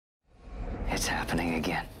It's happening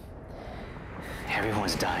again.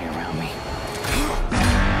 Everyone's dying around me.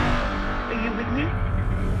 Are you with me?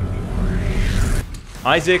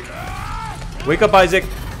 Isaac! Wake up, Isaac!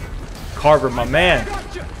 Carver, my man! What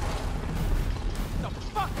the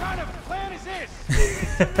fuck kind of plan is this?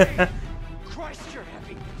 Christ, you're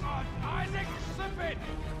heavy. Isaac, slip it!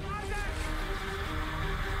 Isaac!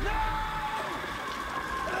 No!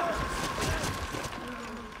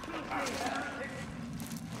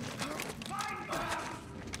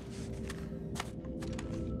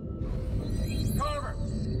 Carver!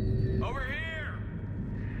 Over here!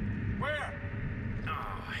 Where? Oh,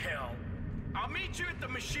 hell. I'll meet you at the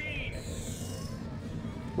machine.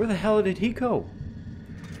 Where the hell did he go?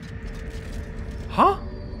 Huh?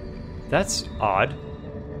 That's odd.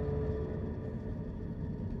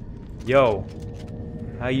 Yo.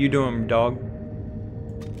 How you doing, dog?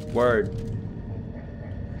 Word.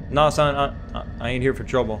 Nah, son, I ain't here for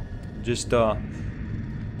trouble. Just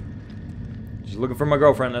looking for my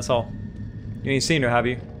girlfriend, that's all. You ain't seen her, have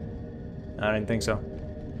you? I didn't think so.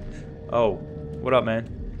 Oh, what up, man?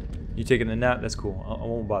 You taking a nap? That's cool. I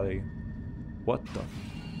won't bother you. What the?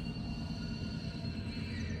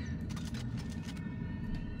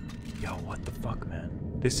 Yo, what the fuck, man?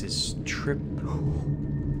 This is trip.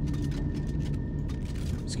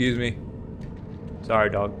 Excuse me. Sorry,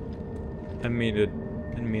 dog. Didn't mean to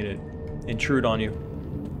intrude on you.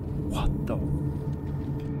 What the?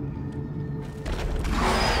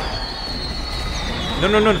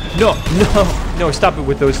 No! Stop it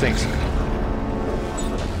with those things.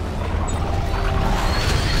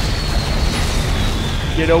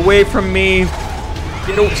 Get away from me!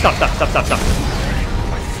 Get away! Stop!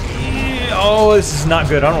 Oh, this is not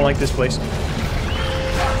good. I don't like this place.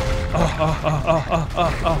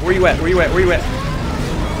 Where you at?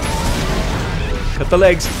 Cut the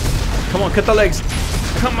legs. Come on, cut the legs.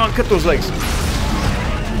 Come on, cut those legs.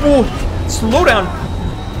 Whoa! Slow down.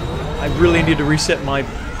 I really need to reset my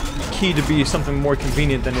key to be something more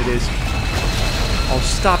convenient than it is. Oh,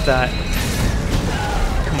 stop that.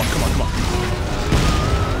 Come on.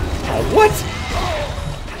 Oh, what?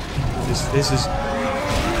 This is...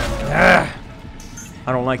 I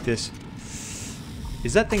don't like this.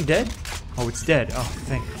 Is that thing dead? Oh, it's dead. Oh,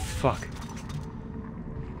 thank fuck.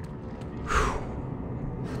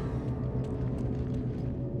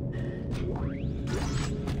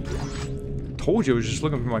 Told you I was just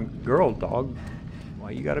looking for my girl, dog.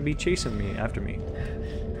 Why you gotta be chasing me after me?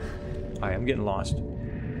 Alright, I'm getting lost.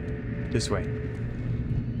 This way.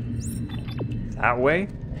 That way?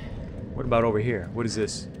 What about over here? What is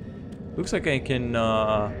this? Looks like I can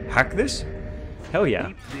hack this? Hell yeah.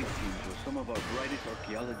 Deep dig teams were some of our brightest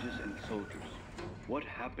archaeologists and soldiers. What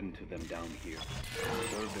happened to them down here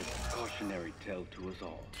served as a cautionary tale to us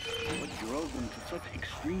all. What drove them to such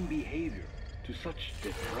extreme behavior, to such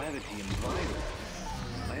depravity and violence?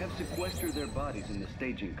 I have sequestered their bodies in the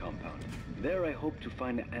staging compound. There I hope to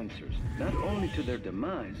find answers, not only to their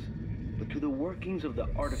demise, but to the workings of the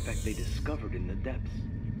artifact they discovered in the depths.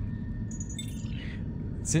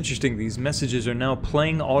 It's interesting, these messages are now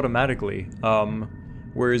playing automatically,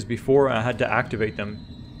 whereas before I had to activate them.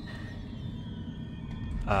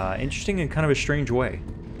 Interesting in kind of a strange way.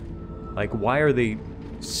 Like, why are they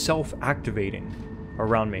self-activating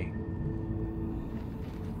around me?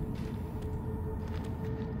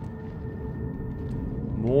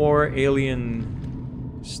 More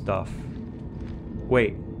alien stuff.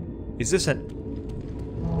 Wait, is this an...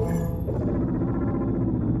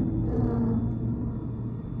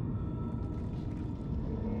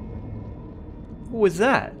 What was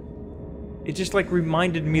that? It just like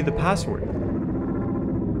reminded me the password.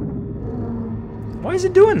 Why is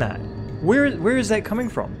it doing that? Where is that coming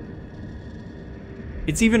from?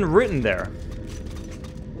 It's even written there.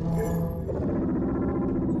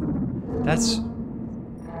 That's...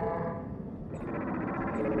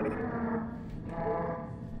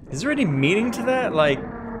 Is there any meaning to that? Like,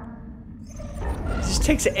 it just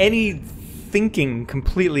takes any thinking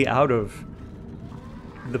completely out of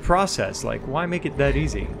the process. Like, why make it that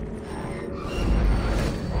easy?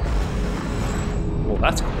 Well,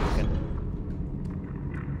 that's cool looking.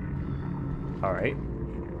 Alright.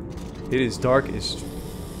 It is dark as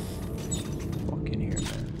fuck in here,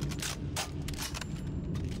 man.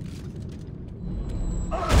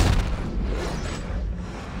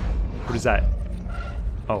 What is that?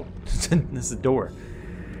 Oh, that's the door.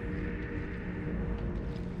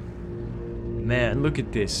 Man, look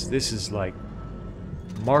at this. This is like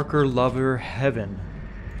marker lover heaven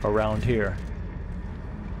around here.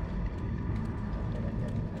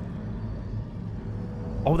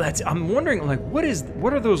 Oh, that's... I'm wondering, like, what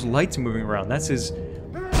are those lights moving around? That's his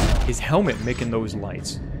his helmet making those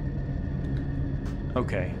lights.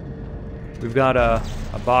 Okay. We've got a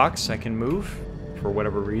box I can move for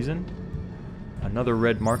whatever reason. Another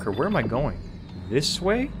red marker. Where am I going? This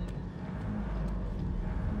way?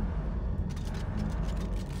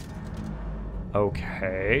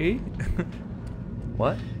 Okay.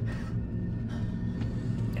 What?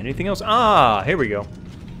 Anything else? Ah, here we go.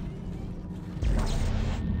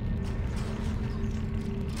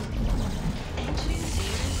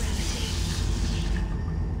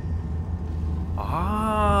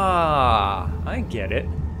 Ah, I get it.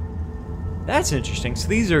 That's interesting. So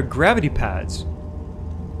these are gravity pads.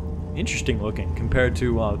 Interesting looking compared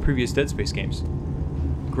to the previous Dead Space games.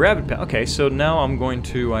 Gravity pad. Okay, so now I'm going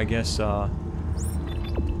to, I guess,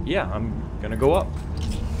 yeah, I'm gonna go up.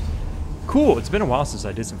 Cool, it's been a while since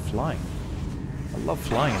I did some flying. I love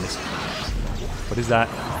flying in this. What is that?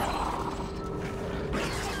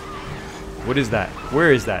 What is that?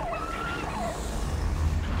 Where is that?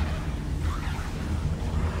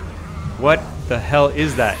 What the hell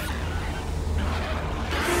is that?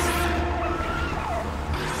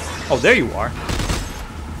 Oh, there you are.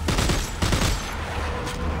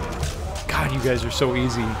 God, you guys are so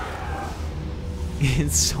easy.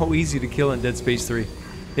 It's so easy to kill in Dead Space 3.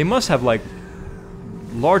 They must have, like,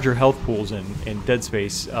 larger health pools in Dead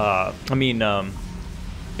Space. In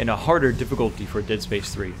a harder difficulty for Dead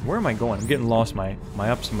Space 3. Where am I going? I'm getting lost my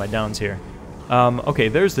ups and my downs here. Okay,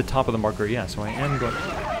 there's the top of the marker. Yeah, so I am going...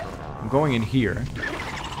 I'm going in here.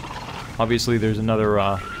 Obviously, there's another,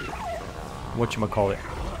 whatchamacallit,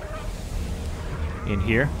 in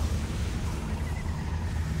here.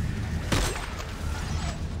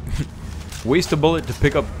 Waste a bullet to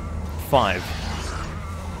pick up 5.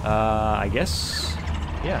 I guess...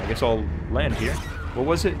 Yeah, I guess I'll land here. What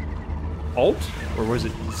was it? Alt? Or was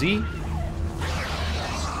it Z?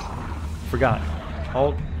 Forgot.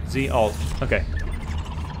 Alt, Z, Alt. Okay.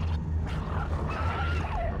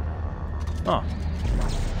 Oh.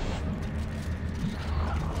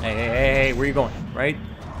 Hey, where you going? Right?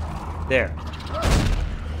 There.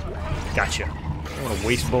 Gotcha. I don't want to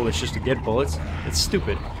waste bullets just to get bullets. That's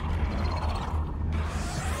stupid.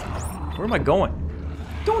 Where am I going?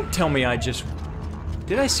 Don't tell me I just...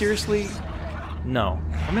 Did I seriously? No.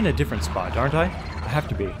 I'm in a different spot, aren't I? I have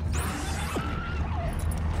to be.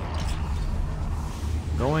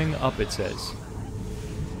 Going up, it says.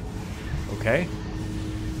 Okay.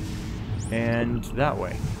 And that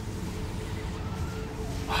way.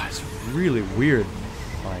 Oh, it's really weird,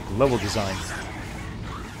 like, level design.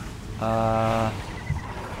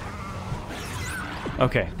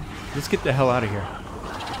 Okay. Let's get the hell out of here.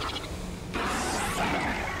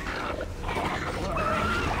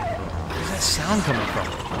 Where's that sound coming from?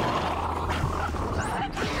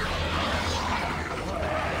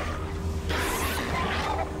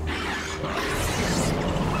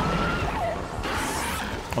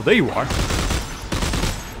 Oh, there you are.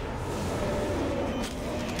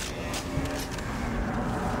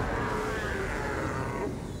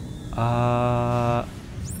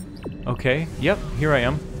 Okay. Yep, here I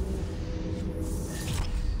am.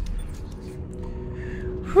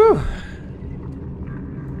 Whew.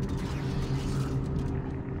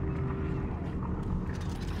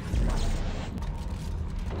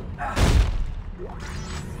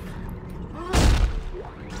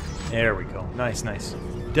 There we go. Nice, nice.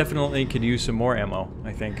 Definitely could use some more ammo,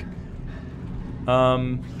 I think.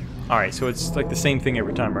 Alright, so it's like the same thing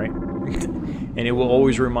every time, right? And it will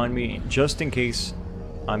always remind me, just in case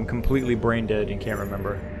I'm completely brain dead and can't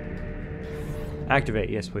remember. Activate,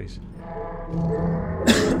 yes please.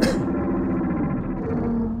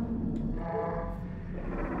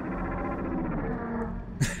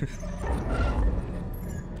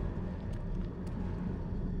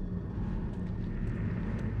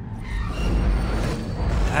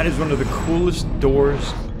 That is one of the coolest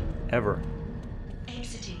doors ever.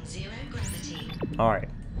 Exiting 0 gravity. Alright,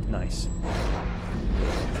 nice.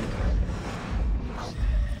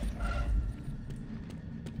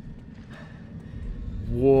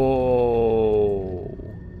 Whoa.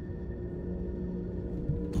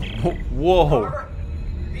 Whoa. Carver,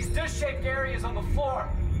 these disc-shaped areas on the floor,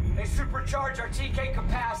 they supercharge our TK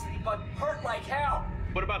capacity, but hurt like hell.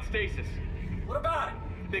 What about stasis? What about it?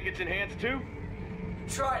 Think it's enhanced too?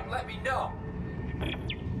 Try it and let me know.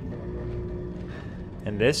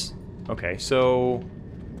 And this? Okay, so...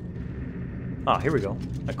 Ah, here we go.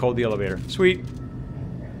 I called the elevator. Sweet.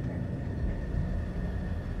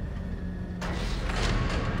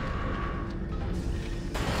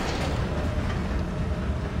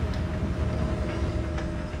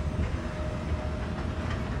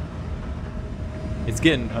 It's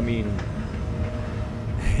getting, I mean...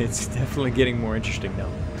 It's definitely getting more interesting now.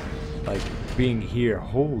 Like, being here.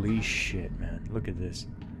 Holy shit, man. Look at this.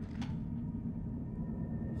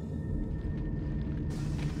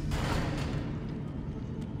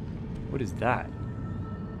 What is that?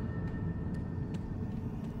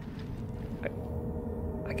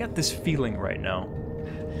 I got this feeling right now.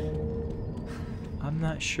 I'm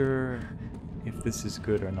not sure if this is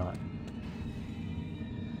good or not.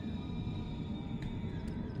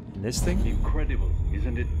 And this thing? Incredible,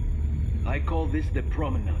 isn't it? I call this the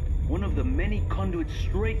Promenade, one of the many conduits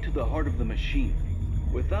straight to the heart of the machine.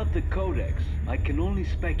 Without the Codex, I can only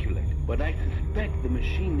speculate, but I suspect the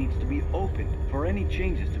machine needs to be opened for any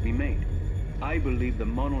changes to be made. I believe the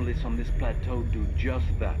monoliths on this plateau do just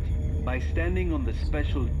that. By standing on the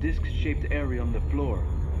special disc-shaped area on the floor,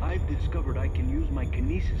 I've discovered I can use my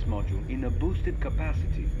kinesis module in a boosted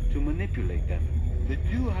capacity to manipulate them. The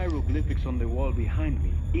two hieroglyphics on the wall behind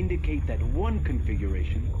me indicate that one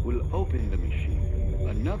configuration will open the machine.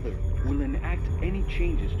 Another will enact any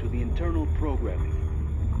changes to the internal programming.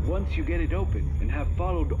 Once you get it open and have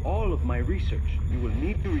followed all of my research, you will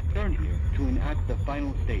need to return here to enact the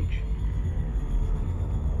final stage.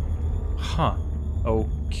 Huh.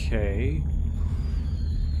 Okay.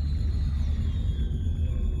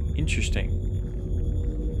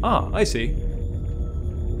 Interesting. Ah, I see.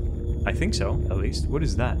 I think so, at least. What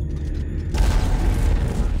is that?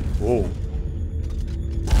 Whoa.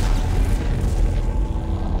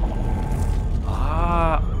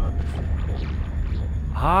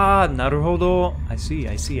 Ah, naruhodo. I see,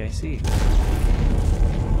 I see, I see.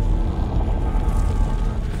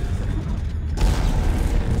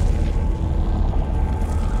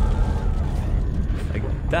 Like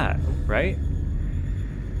that, right?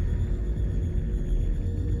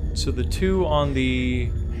 So the two on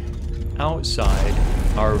the outside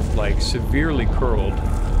are like severely curled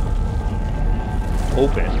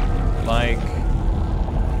open, like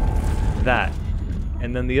that.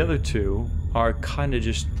 And then the other two are kind of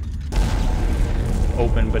just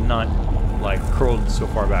open, but not like curled so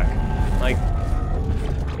far back. Like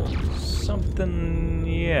something,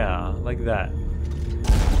 yeah, like that.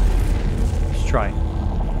 Let's try.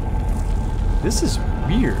 This is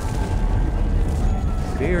weird.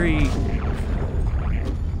 Very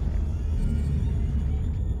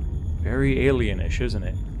alienish, isn't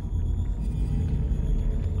it?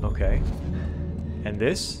 Okay. And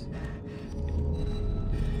this?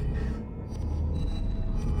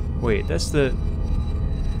 Wait, that's the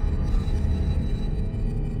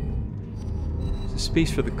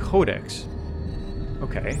space for the codex.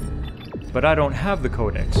 Okay. But I don't have the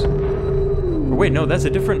codex. Or wait, no, that's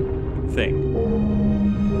a different thing.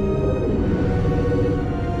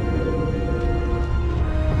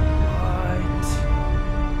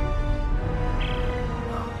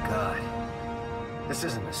 This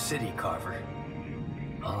isn't a city, Carver.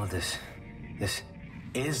 All of this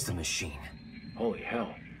is the machine. Holy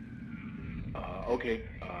hell. Okay,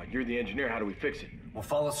 you're the engineer. How do we fix it? We'll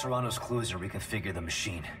follow Serrano's clues and reconfigure the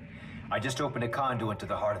machine. I just opened a conduit to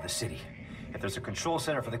the heart of the city. If there's a control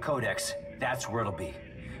center for the Codex, that's where it'll be.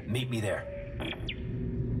 Meet me there.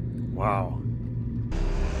 Wow.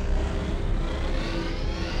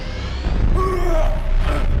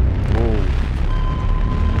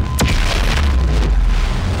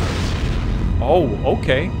 Oh,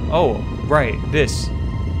 okay. Oh, right, this.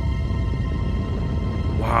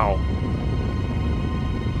 Wow.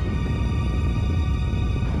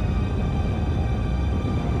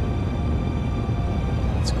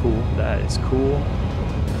 That's cool. That is cool.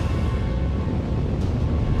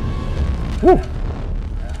 Woo!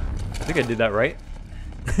 I think I did that right.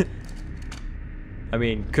 I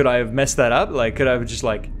mean, could I have messed that up? Like, could I have just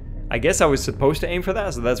like... I guess I was supposed to aim for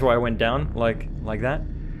that, so that's why I went down, like that.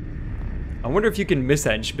 I wonder if you can miss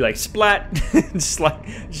that and just be like, splat! just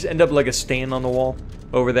end up like a stain on the wall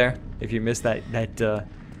over there. If you miss that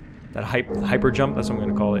hyper jump, that's what I'm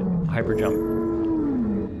gonna call it. Hyper jump.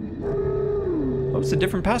 Oh, it's a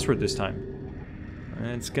different password this time. And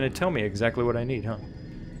it's gonna tell me exactly what I need, huh?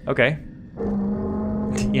 Okay.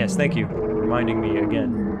 Yes, thank you for reminding me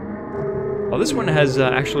again. Oh, this one has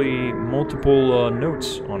actually multiple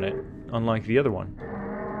notes on it, unlike the other one,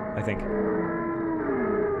 I think.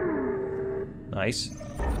 Nice.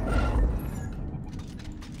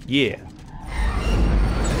 Yeah.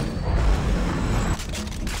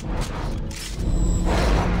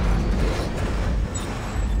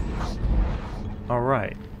 All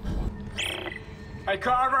right. Hey,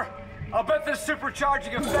 Carver, I'll bet this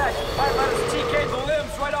supercharging effect might let us TK the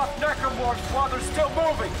limbs right off necromorphs while they're still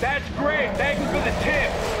moving. That's great. Thanks for the tip.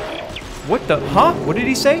 What the? Huh? What did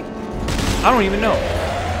he say? I don't even know.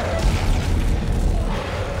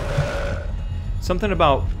 Something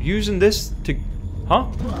about using this to... Huh?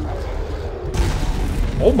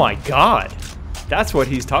 Oh my god. That's what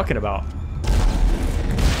he's talking about.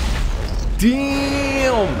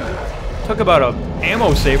 Damn! Talk about a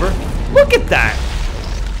ammo saver. Look at that!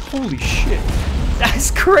 Holy shit.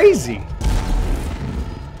 That's crazy.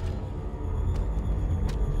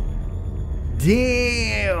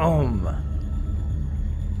 Damn!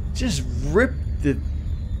 Just ripped the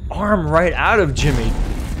arm right out of Jimmy.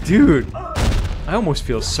 Dude, I almost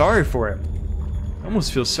feel sorry for him. I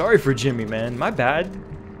almost feel sorry for Jimmy, man. My bad.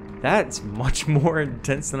 That's much more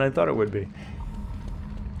intense than I thought it would be.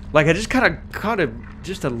 Like, I just kind of caught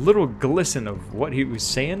just a little glisten of what he was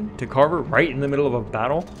saying to Carver right in the middle of a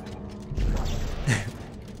battle.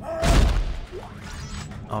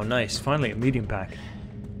 Oh, nice. Finally, a medium pack.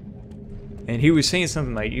 And he was saying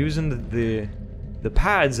something like using the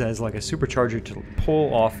pads as like a supercharger to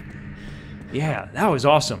pull off. Yeah, that was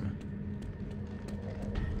awesome.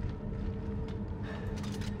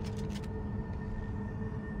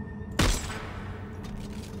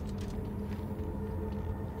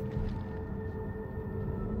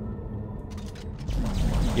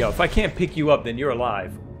 Yo, if I can't pick you up, then you're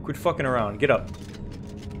alive. Quit fucking around. Get up.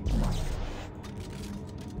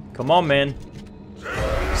 Come on, man.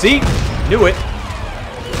 See? Knew it.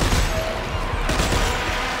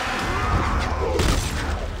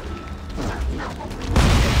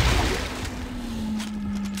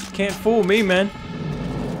 Can't fool me, man.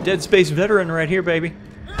 Dead Space veteran right here, baby.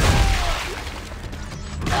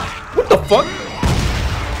 What the fuck?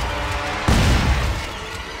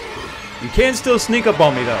 You can still sneak up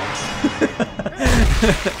on me, though.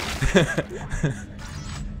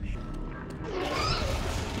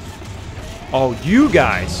 Oh, you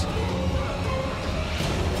guys.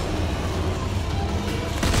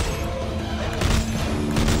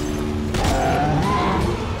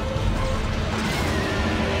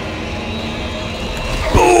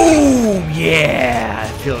 Boom! Yeah, I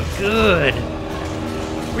feel good.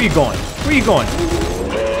 Where are you going? Where are you going?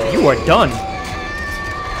 You are done.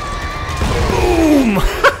 Boom!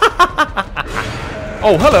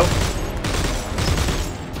 Oh, hello.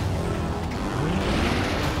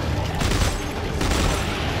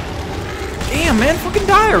 Damn, man, fucking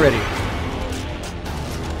die already.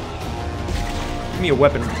 Give me a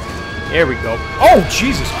weapon. There we go. Oh,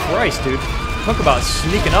 Jesus Christ, dude. Talk about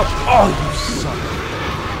sneaking up. Oh, you son.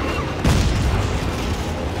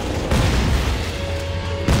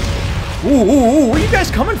 Ooh, where are you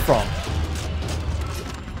guys coming from?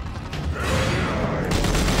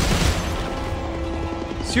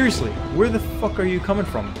 Seriously, where the fuck are you coming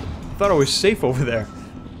from? I thought I was safe over there.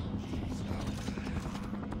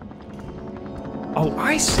 Oh,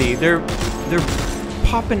 I see. They're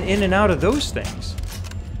popping in and out of those things.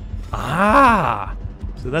 Ah!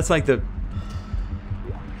 So that's like the...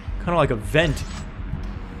 kind of like a vent.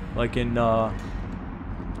 Like in the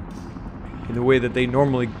way that they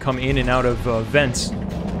normally come in and out of vents.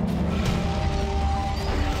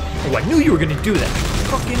 Oh, I knew you were gonna do that.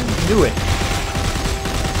 Fucking knew it.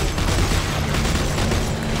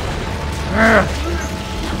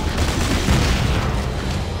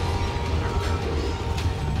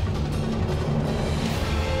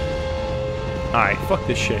 Alright, fuck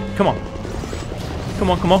this shit. Come on. Come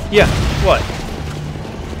on, come on. Yeah, what?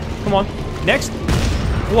 Come on. Next?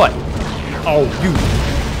 What? Oh, you.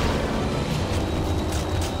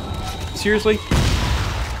 Seriously?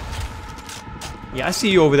 Yeah, I see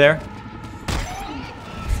you over there.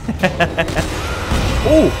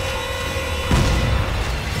 Oh!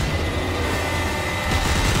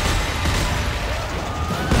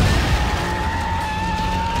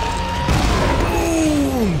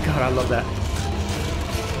 God, I love that.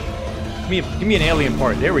 Give me an alien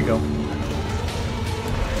part. There we go.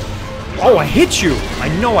 Oh, I hit you! I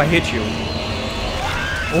know I hit you.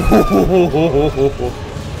 Oh,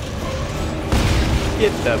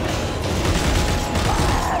 get the...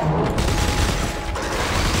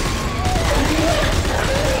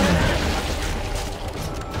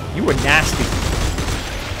 You were nasty.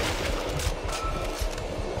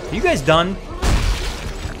 Are you guys done?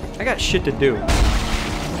 I got shit to do.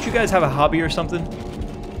 Don't you guys have a hobby or something?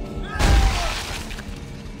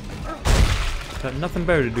 Got nothing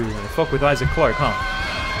better to do than to fuck with Isaac Clarke, huh?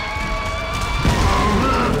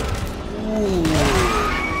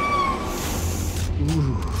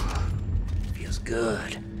 Ooh. Feels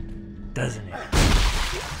good, doesn't it?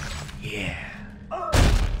 Yeah. Oh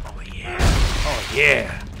yeah. Oh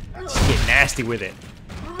yeah. Just get nasty with it.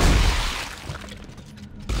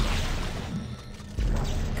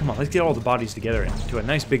 Come on, let's get all the bodies together into a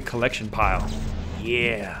nice big collection pile.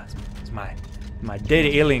 Yeah, it's my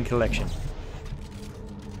data alien collection.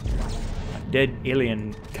 Dead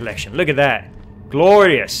alien collection. Look at that.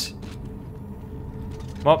 Glorious.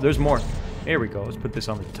 Well, there's more. Here we go. Let's put this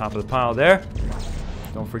on the top of the pile there.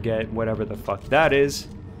 Don't forget whatever the fuck that is.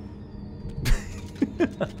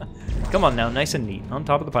 Come on now, nice and neat. On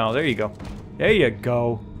top of the pile. There you go. There you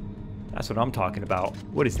go. That's what I'm talking about.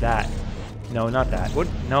 What is that? No, not that. What?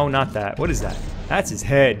 No, not that. What is that? That's his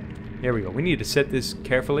head. There we go. We need to set this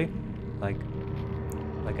carefully. Like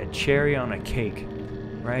a cherry on a cake.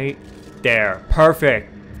 Right there.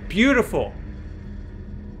 Perfect. Beautiful.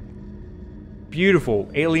 Beautiful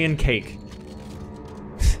alien cake.